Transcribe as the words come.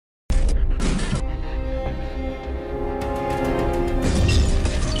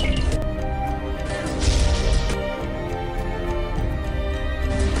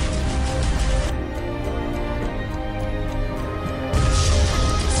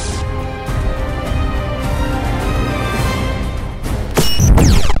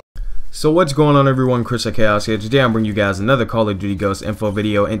So what's going on, everyone? Chris Chaos here. Today I'm bringing you guys another Call of Duty Ghost info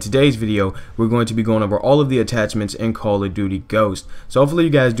video. In today's video, we're going to be going over all of the attachments in Call of Duty Ghost. So hopefully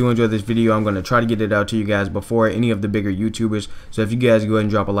you guys do enjoy this video. I'm going to try to get it out to you guys before any of the bigger YouTubers. So if you guys go ahead and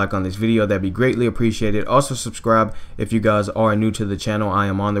drop a like on this video, that'd be greatly appreciated. Also subscribe if you guys are new to the channel. I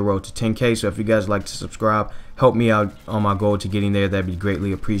am on the road to 10K, so if you guys like to subscribe, help me out on my goal to getting there, that'd be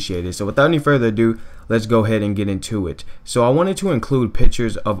greatly appreciated. So without any further ado, let's go ahead and get into it. So I wanted to include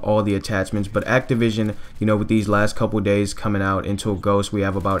pictures of all the attachments, but Activision, you know, with these last couple days coming out until Ghost, we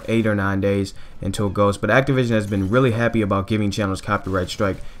have about 8 or 9 days until Ghost, but Activision has been really happy about giving channels copyright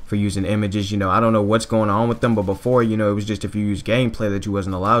strike for using images. You know, I don't know what's going on with them, but before, you know, it was just if you use gameplay that you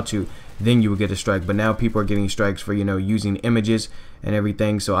wasn't allowed to, then you would get a strike. But now people are getting strikes for, you know, using images and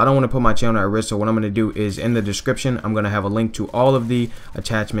everything. So I don't want to put my channel at risk. So what I'm going to do is in the description, I'm going to have a link to all of the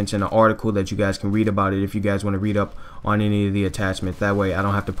attachments in an article that you guys can read about it if you guys want to read up on any of the attachments. That way I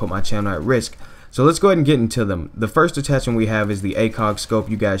don't have to put my channel at risk. So let's go ahead and get into them. The first attachment we have is the ACOG scope.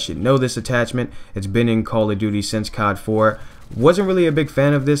 You guys should know this attachment. It's been in Call of Duty since COD 4. Wasn't really a big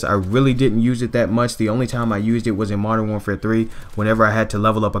fan of this. I really didn't use it that much. The only time I used it was in Modern Warfare 3 whenever I had to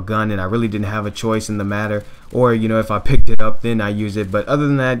level up a gun and I really didn't have a choice in the matter, or you know, if I picked it up then I use it. But other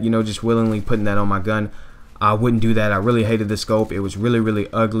than that, you know, just willingly putting that on my gun, I wouldn't do that. I really hated the scope. It was really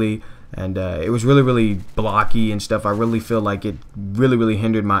ugly, and it was really blocky and stuff. I really feel like it really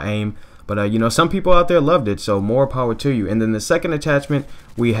hindered my aim. But you know, some people out there loved it, so more power to you. And then the second attachment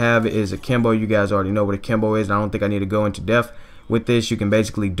we have is a Kimbo. You guys already know what a Kimbo is, and I don't think I need to go into depth with this. You can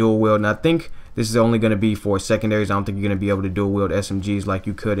basically dual wield, and I think this is only going to be for secondaries. I don't think you're going to be able to dual wield SMGs like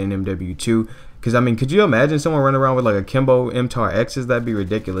you could in MW2. Because, I mean, could you imagine someone running around with like a Kimbo MTAR X's? That'd be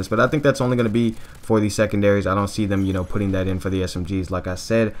ridiculous. But I think that's only going to be for the secondaries. I don't see them, you know, putting that in for the SMGs, like I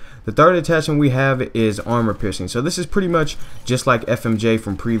said. The third attachment we have is armor piercing. So this is pretty much just like FMJ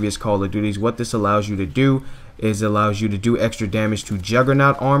from previous Call of Duties. What this allows you to do is allows you to do extra damage to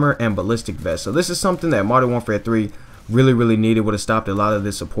Juggernaut armor and ballistic vest. So this is something that Modern Warfare 3 really needed. Would have stopped a lot of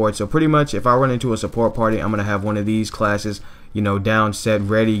this support. So pretty much if I run into a support party, I'm gonna have one of these classes, you know, down, set,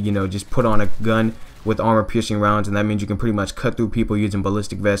 ready, you know, just put on a gun with armor piercing rounds, and that means you can pretty much cut through people using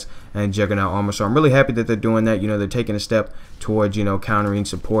ballistic vests and Juggernaut armor. So I'm really happy that they're doing that. You know, they're taking a step towards, you know, countering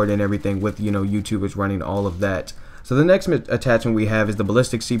support and everything with, you know, YouTubers running all of that. So the next attachment we have is the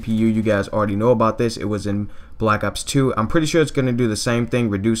ballistic CPU. You guys already know about this. It was in Black Ops 2. I'm pretty sure it's going to do the same thing,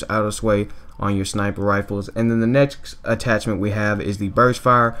 reduce auto sway on your sniper rifles. And then the next attachment we have is the burst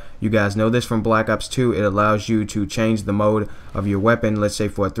fire. You guys know this from Black Ops 2. It allows you to change the mode of your weapon. Let's say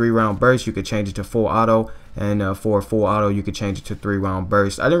for a 3-round burst, you could change it to full auto, and for a full auto, you could change it to 3-round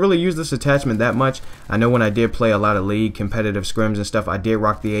burst. I didn't really use this attachment that much. I know when I did play a lot of league competitive scrims and stuff, I did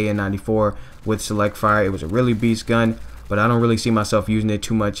rock the AN-94 with select fire. It was a really beast gun, but I don't really see myself using it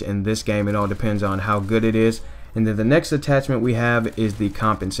too much in this game. It all depends on how good it is. And then the next attachment we have is the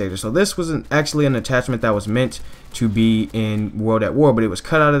compensator. So this was actually an attachment that was meant to be in World at War, but it was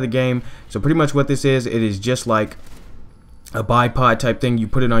cut out of the game. So pretty much what this is, it is just like a bipod type thing. You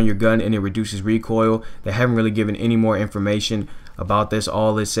put it on your gun and it reduces recoil. They haven't really given any more information about this.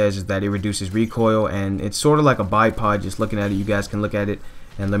 All it says is that it reduces recoil, and it's sort of like a bipod. Just looking at it, you guys can look at it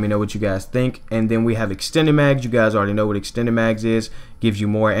and let me know what you guys think. And then we have extended mags. You guys already know what extended mags is. Gives you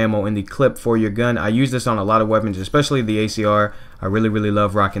more ammo in the clip for your gun. I use this on a lot of weapons, especially the ACR. I really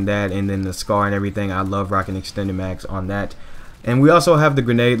love rocking that. And then the SCAR and everything, I love rocking extended mags on that. And we also have the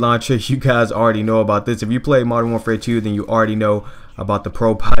grenade launcher. You guys already know about this. If you play Modern Warfare 2, then you already know about the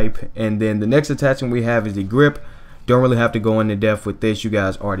Pro Pipe. And then the next attachment we have is the grip. Don't really have to go into depth with this. You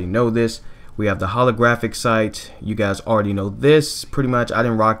guys already know this. We have the holographic sight. You guys already know this. Pretty much, I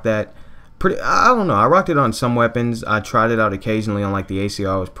didn't rock that. I don't know. I rocked it on some weapons. I tried it out occasionally on like the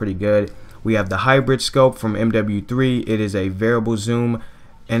ACR. It was pretty good. We have the hybrid scope from MW3. It is a variable zoom,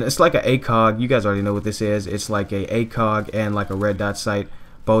 and it's like an ACOG. You guys already know what this is. It's like a ACOG and like a red dot sight,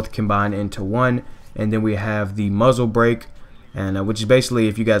 both combined into one. And then we have the muzzle brake, and which is basically,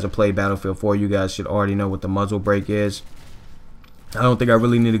 if you guys have played Battlefield 4, you guys should already know what the muzzle brake is. I don't think I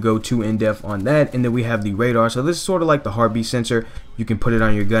really need to go too in-depth on that. And then we have the radar. So this is sort of like the heartbeat sensor. You can put it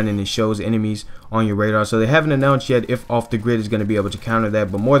on your gun and it shows enemies on your radar. So they haven't announced yet if off the grid is going to be able to counter that,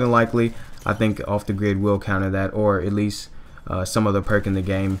 but more than likely I think off the grid will counter that, or at least some other perk in the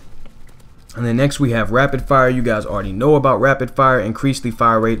game. And then next we have rapid fire. You guys already know about rapid fire. Increase the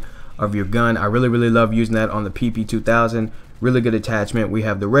fire rate of your gun. I really love using that on the PP2000. Really good attachment. We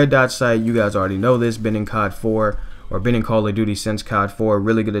have the red dot sight. You guys already know this. Been in COD 4. Or been in Call of Duty since COD 4,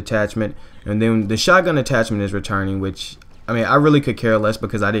 really good attachment. And then the shotgun attachment is returning, which, I mean, I really could care less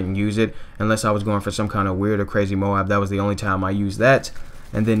because I didn't use it unless I was going for some kind of weird or crazy Moab. That was the only time I used that.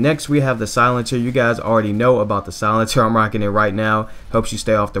 And then next we have the silencer. You guys already know about the silencer. I'm rocking it right now. Helps you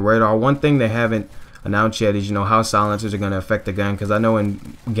stay off the radar. One thing they haven't announced yet is, you know, how silencers are going to affect the gun, because I know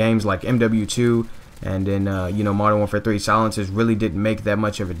in games like MW2 and in you know, Modern Warfare 3, silencers really didn't make that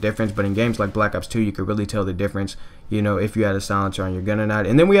much of a difference, but in games like Black Ops 2 you could really tell the difference, you know, if you had a silencer on your gun or not.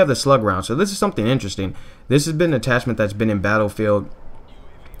 And then we have the slug round. So this is something interesting. This has been an attachment that's been in Battlefield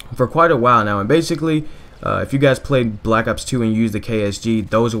for quite a while now, and basically if you guys played Black Ops 2 and used the KSG,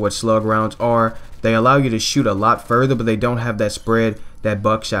 those are what slug rounds are. They allow you to shoot a lot further, but they don't have that spread that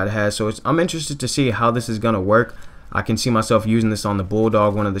buckshot has. So I'm interested to see how this is going to work. I can see myself using this on the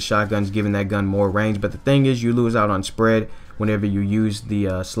Bulldog, one of the shotguns, giving that gun more range. But the thing is, you lose out on spread whenever you use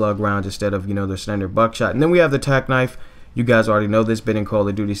the slug rounds instead of, you know, the standard buckshot. And then we have the tack knife. You guys already know this, been in Call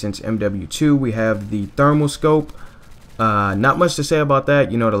of Duty since MW2. We have the thermal scope. Not much to say about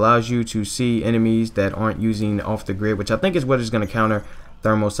that. You know, it allows you to see enemies that aren't using off the grid, which I think is what is going to counter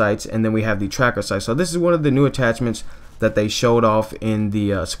thermal sights. And then we have the tracker sight. So this is one of the new attachments that they showed off in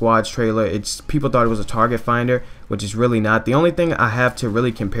the squads trailer. People thought it was a target finder, which is really not. The only thing I have to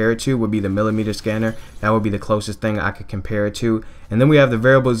really compare it to would be the millimeter scanner. That would be the closest thing I could compare it to. And then we have the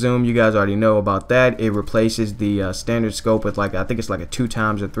variable zoom. You guys already know about that. It replaces the standard scope with, like, I think it's like a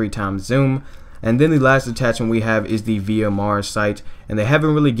 2x or 3x zoom. And then the last attachment we have is the VPR sight, and they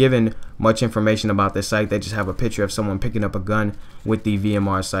haven't really given much information about this sight. They just have a picture of someone picking up a gun with the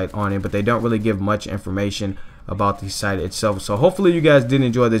VPR sight on it, but they don't really give much information about the sight itself. So hopefully you guys did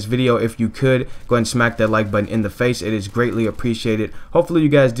enjoy this video. If you could, go ahead and smack that like button in the face. It is greatly appreciated. Hopefully you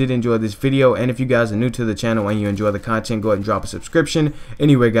guys did enjoy this video, and if you guys are new to the channel and you enjoy the content, go ahead and drop a subscription.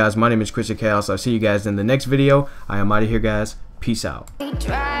 Anyway guys, my name is Chris Chaos. I'll see you guys in the next video. I am out of here guys. Peace out. He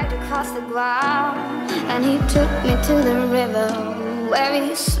dragged across the ground and he took me to the river where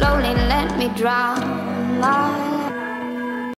he slowly let me drown.